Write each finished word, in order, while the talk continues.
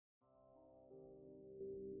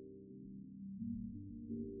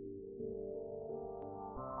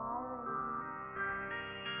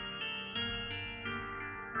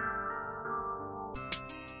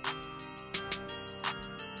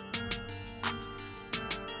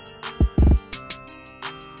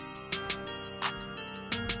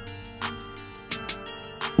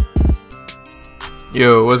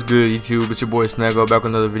Yo, what's good YouTube? It's your boy vSnagGod back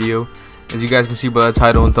with another video. As you guys can see by the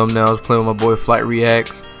title and thumbnail, I was playing with my boy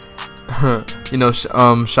Flightreacts. You know,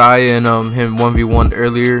 Shy and him 1v1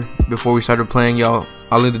 earlier before we started playing. Y'all,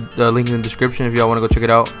 I'll leave the link in the description if y'all want to go check it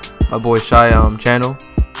out. My boy Shy channel.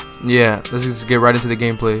 Yeah, let's just get right into the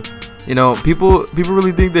gameplay. You know, people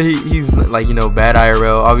really think that he's like, you know, bad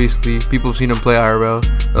IRL. Obviously, people have seen him play IRL.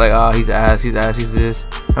 They're like, oh, he's ass, he's this.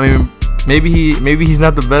 I mean, maybe he's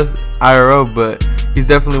not the best IRL, but he's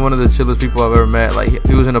definitely one of the chillest people I've ever met. Like,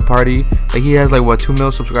 he was in a party, like he has like what 2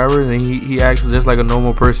 million subscribers, and he acts just like a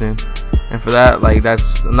normal person. And for that, like,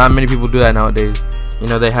 that's not many people do that nowadays. You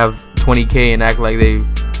know, they have 20K and act like they,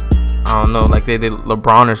 I don't know, like they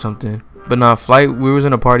LeBron or something. But nah, Flight, we was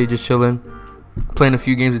in a party just chilling, playing a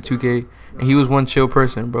few games of 2K, and he was one chill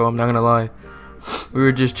person, bro. I'm not gonna lie. We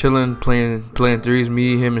were just chilling, playing threes,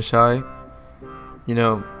 me, him, and Shy. You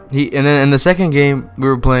know, and then in the second game we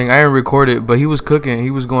were playing, I didn't record it, but he was cooking,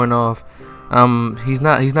 he was going off. He's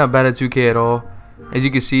not bad at 2K at all. As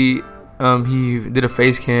you can see, he did a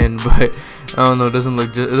face can, but I don't know, it doesn't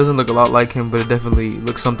look a lot like him, but it definitely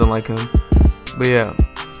looks something like him. But yeah,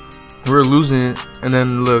 we were losing, and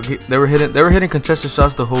then look, they were hitting contested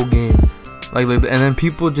shots the whole game, like, and then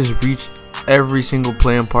people just reach every single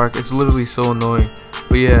playing park. It's literally so annoying.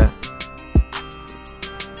 But yeah,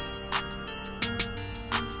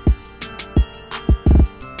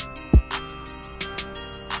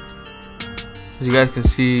 as you guys can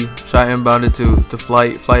see, Shy inbounded to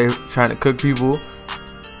Flight trying to cook people.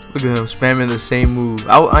 Look at him spamming the same move.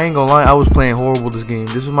 I ain't gonna lie, I was playing horrible this game.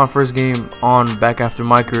 This was my first game on back after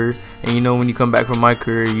my career, and you know, when you come back from my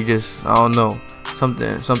career, you just, I don't know,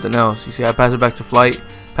 something else. You see, I pass it back to Flight,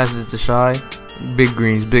 passes it to Shy. Big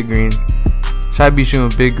greens. Shy be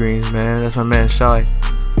shooting big greens, man. That's my man Shy.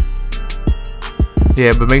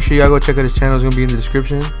 Yeah, but make sure y'all go check out his channel. It's gonna be in the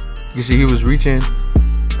description. You can see he was reaching.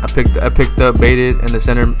 I picked up, baited, and the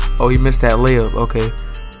center. Oh, he missed that layup. Okay.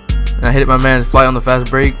 And I hit my man's Flight on the fast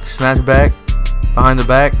break, snatch back, behind the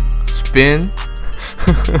back, spin,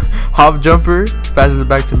 hop jumper, passes it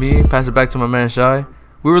back to me, pass it back to my man Shy.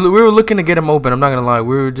 We were looking to get him open. I'm not gonna lie.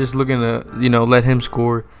 We were just looking to, you know, let him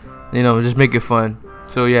score, you know, just make it fun.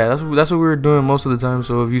 So yeah, that's what we were doing most of the time.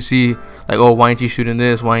 So if you see like, oh, why ain't you shooting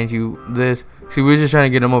this? Why ain't you this? See, we were just trying to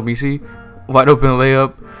get him open. You see, wide open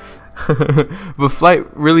layup. But Flight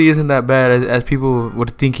really isn't that bad as people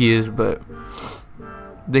would think he is, but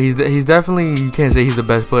he's definitely, you can't say he's the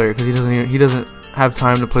best player because he doesn't have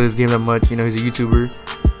time to play this game that much. You know, he's a YouTuber.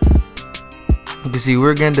 You can see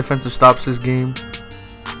we're getting defensive stops this game.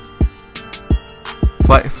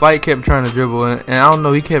 Flight kept trying to dribble, and I don't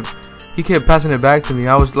know, he kept passing it back to me.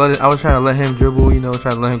 I was trying to let him dribble, you know,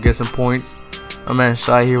 trying to let him get some points. My man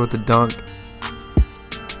Shy here with the dunk.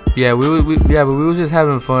 Yeah, but we was just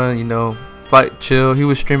having fun, you know. Flight chill. He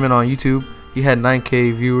was streaming on YouTube. He had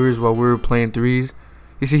 9K viewers while we were playing threes.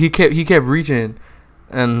 You see, he kept reaching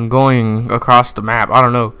and going across the map. I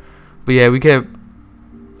don't know, but yeah,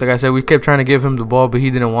 like I said, we kept trying to give him the ball, but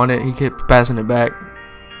he didn't want it. He kept passing it back.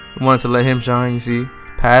 We wanted to let him shine. You see,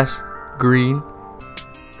 pass, green.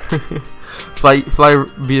 Flight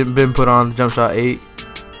been put on jump shot 8.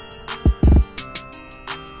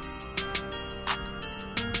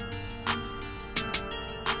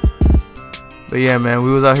 But yeah, man,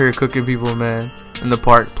 we was out here cooking people, man, in the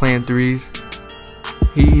park playing threes.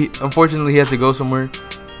 He unfortunately he had to go somewhere,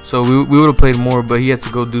 so we would have played more, but he had to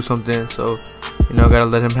go do something. So, you know, gotta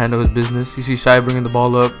let him handle his business. You see Shy bringing the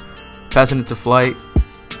ball up, passing it to Flight.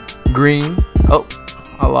 Green. Oh,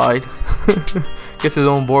 I lied. Gets his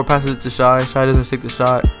own board, passes it to Shy. Shy doesn't take the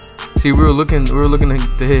shot. See, we were looking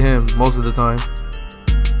to hit him most of the time.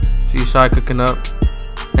 See Shy cooking up,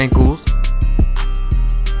 ankles.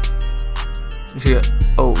 You see,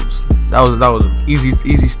 oh, that was easy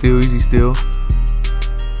steal.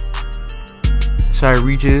 Shy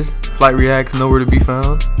reaches, Flight reacts, nowhere to be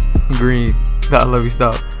found. Green, gotta love you,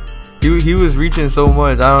 stop. He was reaching so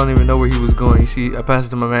much, I don't even know where he was going. You see, I passed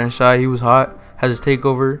it to my man Shy. He was hot, has his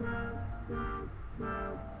takeover.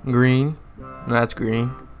 Green, that's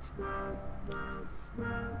green.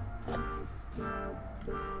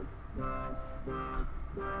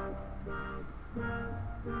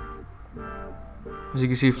 As you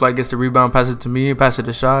can see, Flight gets the rebound, passes it to me, pass it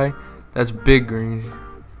to Shy. That's big greens. You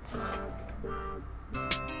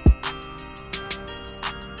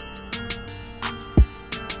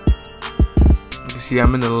can see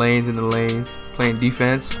I'm in the lanes, playing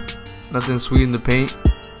defense. Nothing sweet in the paint.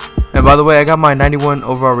 And by the way, I got my 91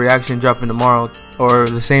 overall reaction dropping tomorrow, or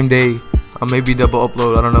the same day. Maybe double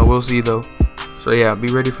upload, I don't know, we'll see though. So yeah, be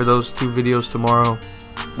ready for those 2 videos tomorrow.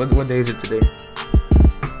 What day is it today?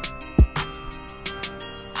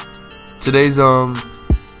 today's the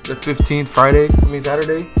 15th,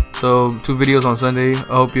 Saturday. So 2 videos on Sunday.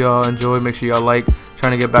 I hope y'all enjoy. Make sure y'all like.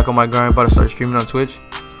 Trying to get back on my grind. About to start streaming on Twitch.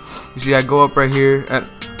 You see, I go up right here,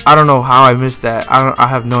 and I don't know how I missed that. I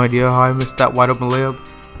have no idea how I missed that wide open layup.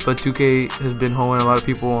 But 2K has been holding a lot of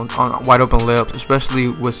people on wide open layups, especially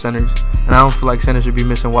with centers. And I don't feel like centers should be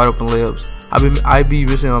missing wide open layups. I be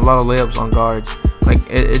missing a lot of layups on guards. Like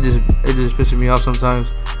it just pisses me off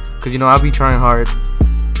sometimes. Cause you know I be trying hard.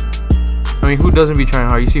 I mean, who doesn't be trying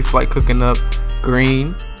hard? You see Flight cooking up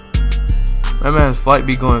green. That man's Flight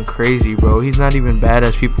be going crazy, bro. He's not even bad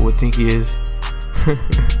as people would think he is.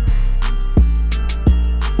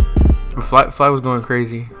 But Flight was going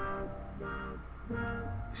crazy.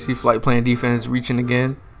 See Flight playing defense, reaching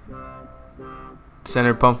again.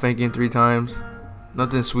 Center pump faking 3 times.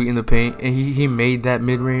 Nothing sweet in the paint. And he made that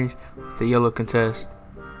mid-range with the yellow contest.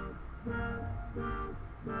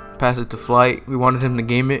 Pass it to Flight. We wanted him to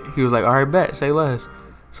game it. He was like, alright, bet, say less.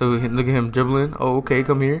 So look at him dribbling. Oh, okay,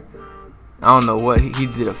 come here. I don't know what. He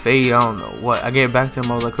did a fade. I don't know what. I gave back to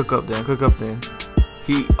him. I was like, cook up then. Cook up then.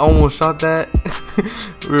 He almost shot that.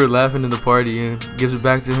 We were laughing in the party and gives it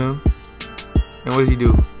back to him. And what does he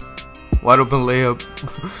do? Wide open layup.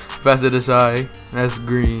 Pass it to side. That's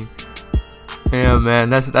green. Yeah, man.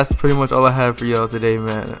 That's pretty much all I have for y'all today,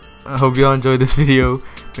 man. I hope y'all enjoyed this video.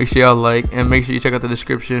 Make sure y'all like, and make sure you check out the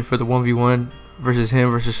description for the 1v1 versus him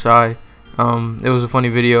versus Shy. It was a funny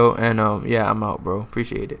video, and yeah, I'm out, bro.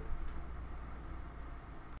 Appreciate it.